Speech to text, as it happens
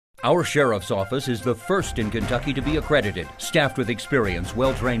Our sheriff's office is the first in Kentucky to be accredited, staffed with experienced,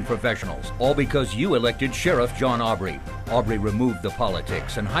 well-trained professionals, all because you elected Sheriff John Aubrey. Aubrey removed the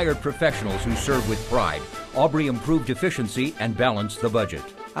politics and hired professionals who serve with pride. Aubrey improved efficiency and balanced the budget.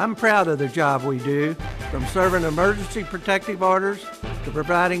 I'm proud of the job we do, from serving emergency protective orders to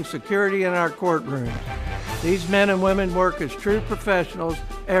providing security in our courtrooms. These men and women work as true professionals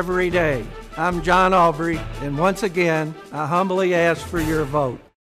every day. I'm John Aubrey, and once again, I humbly ask for your vote.